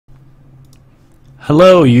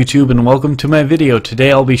Hello YouTube and welcome to my video.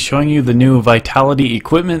 Today I'll be showing you the new Vitality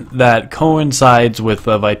equipment that coincides with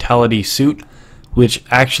the Vitality suit, which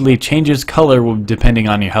actually changes color depending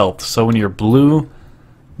on your health. So when you're blue,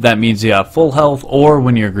 that means you have full health, or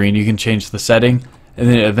when you're green you can change the setting, and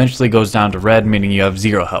then it eventually goes down to red, meaning you have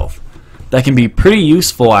 0 health. That can be pretty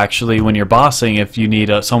useful actually when you're bossing if you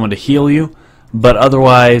need someone to heal you, but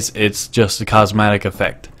otherwise it's just a cosmetic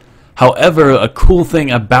effect. However, a cool thing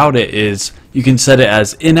about it is you can set it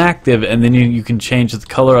as inactive, and then you can change the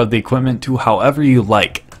color of the equipment to however you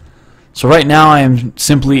like. So right now I am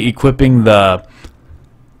simply equipping the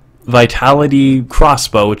Vitality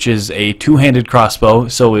crossbow, which is a two-handed crossbow,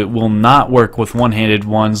 so it will not work with one-handed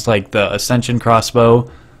ones like the Ascension crossbow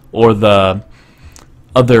or the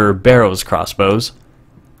other Barrows crossbows.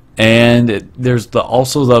 And there's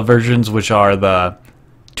also the versions which are the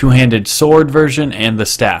two-handed sword version and the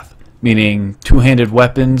staff, meaning two-handed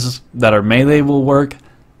weapons that are melee will work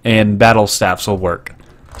and battle staffs will work.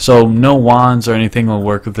 So no wands or anything will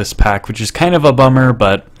work with this pack, which is kind of a bummer,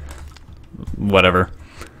 but whatever.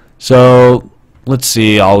 So let's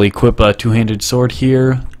see, I'll equip a two-handed sword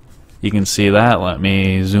here. You can see that. Let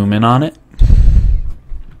me zoom in on it.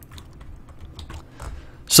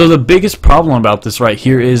 So the biggest problem about this right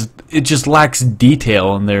here is it just lacks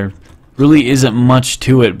detail, and there really isn't much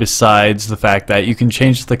to it besides the fact that you can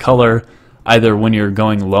change the color either when you're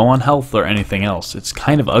going low on health or anything else. It's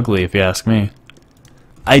kind of ugly if you ask me.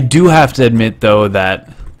 I do have to admit though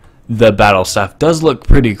that the battle staff does look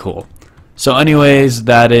pretty cool. So anyways,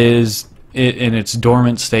 that is it in its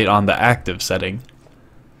dormant state on the active setting.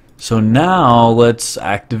 So now let's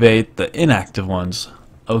activate the inactive ones.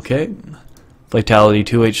 Okay, Vitality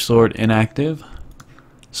 2H sword inactive.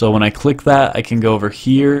 So when I click that, I can go over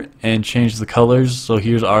here and change the colors. So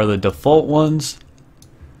here's are the default ones.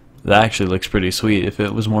 That actually looks pretty sweet. If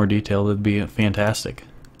it was more detailed, it'd be fantastic.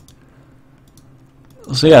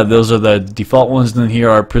 So yeah, those are the default ones. Then here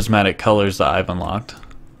are prismatic colors that I've unlocked.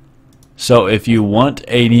 So if you want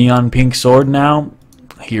a neon pink sword now,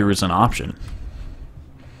 here is an option.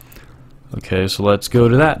 Okay, so let's go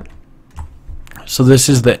to that. So this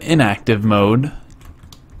is the inactive mode,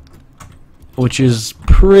 which is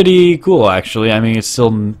pretty cool actually. I mean, it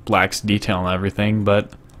still lacks detail and everything,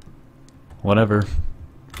 but whatever.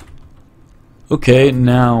 Okay,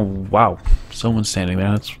 now, wow, someone's standing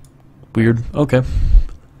there. That's weird. Okay.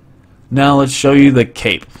 Now let's show you the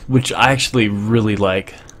cape, which I actually really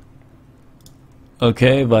like.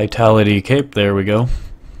 Okay, Vitality cape, there we go.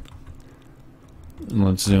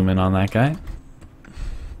 Let's zoom in on that guy.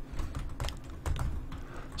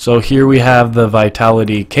 So here we have the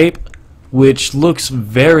Vitality cape, which looks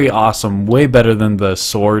very awesome, way better than the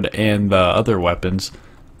sword and the other weapons.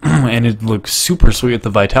 And it looks super sweet with the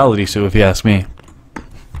Vitality suit if you ask me.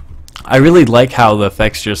 I really like how the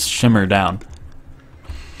effects just shimmer down.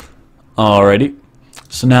 Alrighty,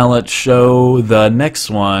 so now let's show the next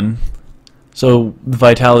one. So the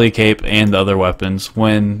Vitality cape and the other weapons,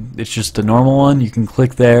 when it's just a normal one, you can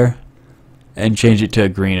click there and change it to a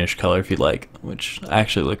greenish color if you'd like, which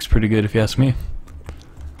actually looks pretty good if you ask me.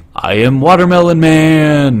 I am Watermelon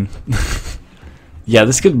Man! Yeah,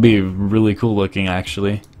 this could be really cool looking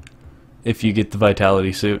actually, if you get the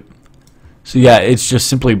Vitality suit. So yeah, it's just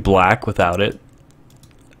simply black without it.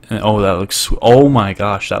 And oh, that looks, oh my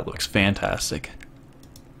gosh, that looks fantastic.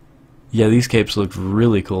 Yeah, these capes look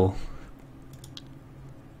really cool.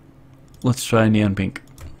 Let's try neon pink.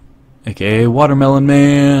 Okay, Watermelon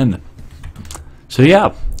Man! So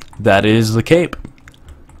yeah, that is the cape.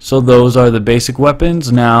 So those are the basic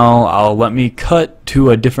weapons. Now let me cut to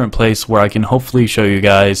a different place where I can hopefully show you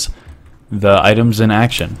guys the items in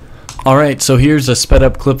action. Alright, so here's a sped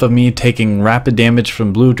up clip of me taking rapid damage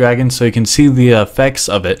from Blue Dragon, so you can see the effects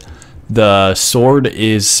of it. The sword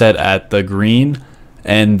is set at the green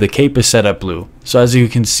and the cape is set at blue. So as you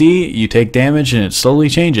can see, you take damage and it slowly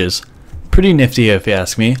changes. Pretty nifty if you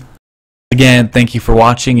ask me. Again, thank you for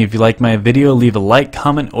watching. If you like my video, leave a like,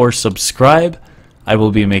 comment, or subscribe. I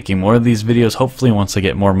will be making more of these videos hopefully once I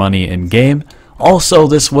get more money in game. Also,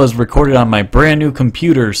 this was recorded on my brand new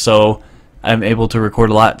computer, so I'm able to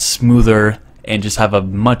record a lot smoother and just have a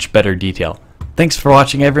much better detail. Thanks for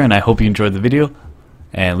watching everyone. I hope you enjoyed the video,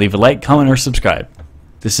 and leave a like, comment, or subscribe.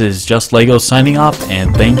 This is Justlegos signing off,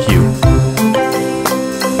 and thank you.